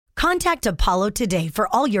Contact Apollo today for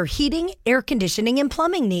all your heating, air conditioning, and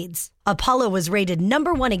plumbing needs. Apollo was rated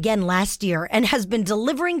 #1 again last year and has been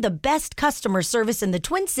delivering the best customer service in the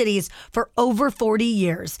Twin Cities for over 40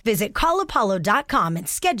 years. Visit callapollo.com and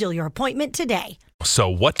schedule your appointment today. So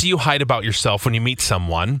what do you hide about yourself when you meet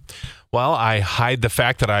someone? Well, I hide the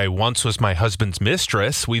fact that I once was my husband's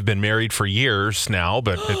mistress. We've been married for years now,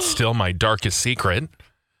 but it's still my darkest secret.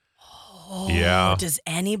 Oh, yeah. Does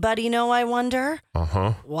anybody know, I wonder?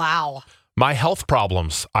 Uh-huh. Wow. My health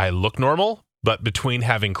problems. I look normal, but between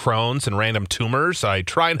having Crohn's and random tumors, I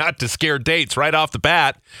try not to scare dates right off the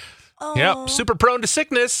bat. Oh. Yep, super prone to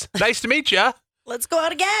sickness. Nice to meet you. Let's go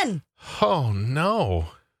out again. Oh, no.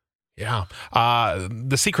 Yeah.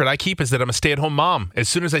 The secret I keep is that I'm a stay-at-home mom. As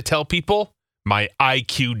soon as I tell people, my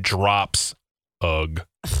IQ drops. Ugh.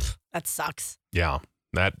 That sucks. Yeah.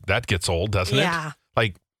 That gets old, doesn't it? Yeah.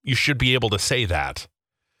 Like, you should be able to say that.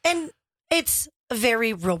 And it's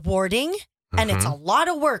very rewarding, and it's a lot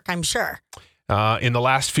of work, I'm sure. In the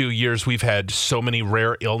last few years, we've had so many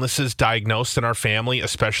rare illnesses diagnosed in our family,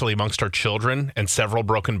 especially amongst our children, and several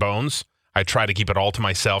broken bones. I try to keep it all to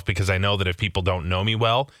myself because I know that if people don't know me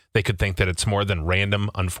well, they could think that it's more than random,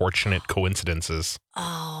 unfortunate coincidences.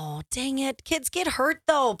 Oh, dang it. Kids get hurt,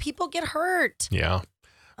 though. People get hurt. Yeah.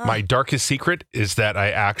 My darkest secret is that I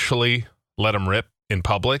actually let them rip in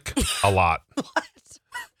public a lot. What?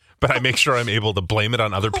 But I make sure I'm able to blame it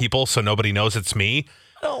on other people so nobody knows it's me.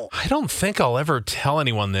 Oh. I don't think I'll ever tell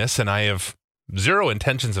anyone this, and I have zero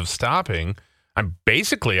intentions of stopping. I'm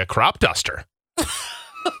basically a crop duster.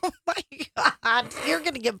 Oh, my God. You're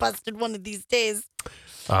going to get busted one of these days.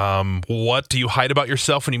 What do you hide about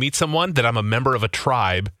yourself when you meet someone? That I'm a member of a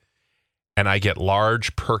tribe, and I get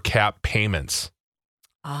large per cap payments.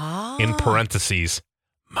 Oh. In parentheses,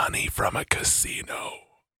 money from a casino.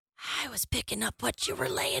 I was picking up what you were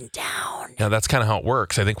laying down. Now, that's kind of how it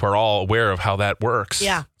works. I think we're all aware of how that works.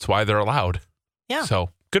 Yeah. That's why they're allowed. Yeah.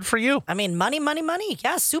 So, good for you. I mean, money, money, money.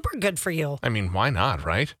 Yeah, super good for you. I mean, why not,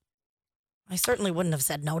 right? I certainly wouldn't have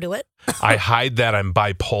said no to it. I hide that I'm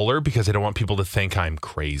bipolar because I don't want people to think I'm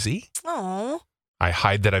crazy. Oh. I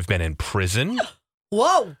hide that I've been in prison.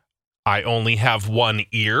 Whoa. I only have one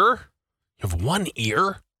ear. You have one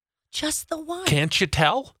ear? Just the one. Can't you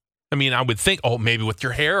tell? I mean, I would think, maybe with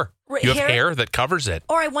your hair. Right, You have hair that covers it.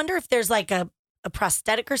 Or I wonder if there's like a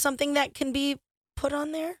prosthetic or something that can be put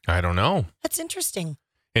on there. I don't know. That's interesting.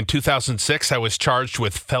 In 2006, I was charged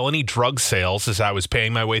with felony drug sales as I was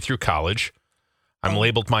paying my way through college. I'm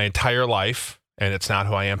labeled my entire life, and it's not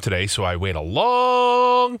who I am today, so I wait a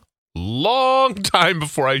long time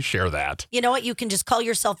before I share that. You know what? You can just call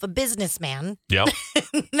yourself a businessman. Yep.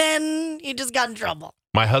 And then you just got in trouble.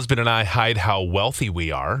 My husband and I hide how wealthy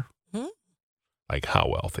we are. Hmm? Like how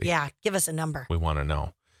wealthy? Yeah, give us a number. We want to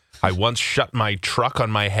know. I once shut my truck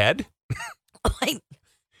on my head Like,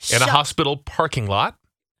 in a hospital parking lot.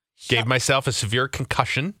 Gave myself a severe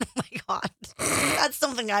concussion. Oh, my God. That's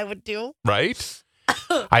something I would do. Right?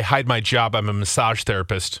 I hide my job. I'm a massage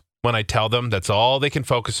therapist. When I tell them that's all they can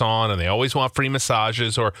focus on and they always want free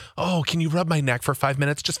massages or, can you rub my neck for 5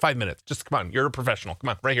 minutes? Just 5 minutes. Just come on. You're a professional. Come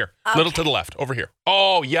on, right here. Okay. Little to the left, over here.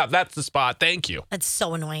 Oh, yeah, that's the spot. Thank you. That's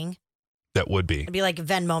so annoying. That would be. It'd be like,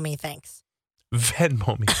 Venmo me, thanks.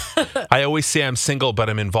 Venmo me. I always say I'm single, but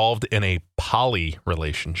I'm involved in a poly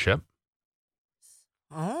relationship.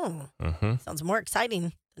 Oh, Mm-hmm. sounds more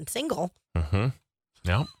exciting than single. Mm-hmm.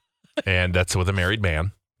 Yep. And that's with a married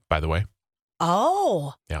man, by the way.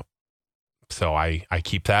 Oh, So I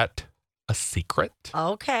keep that a secret.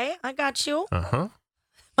 okay. I got you. Uh-huh.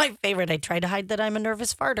 My favorite, I try to hide that I'm a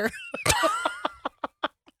nervous farter.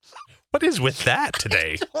 What is with that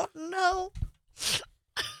today? Oh, no.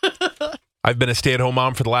 I've been a stay-at-home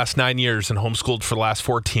mom for the last 9 years and homeschooled for the last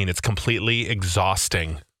 14. It's completely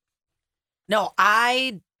exhausting. No,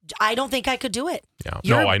 I don't think I could do it. Yeah.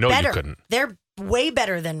 You're No, I know better. you couldn't. They're way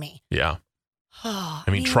better than me. Yeah. I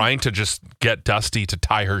I mean, trying to just get Dusty to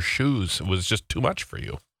tie her shoes was just too much for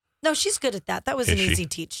you. No, she's good at that. That was Is an she? easy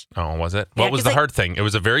teach. Oh, was it? Yeah, What was 'cause the I- hard thing? It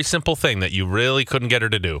was a very simple thing that you really couldn't get her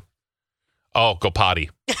to do. Oh, go potty.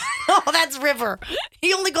 Oh, that's River.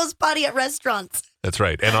 He only goes potty at restaurants. That's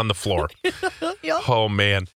right. And on the floor. Yep. Oh, man.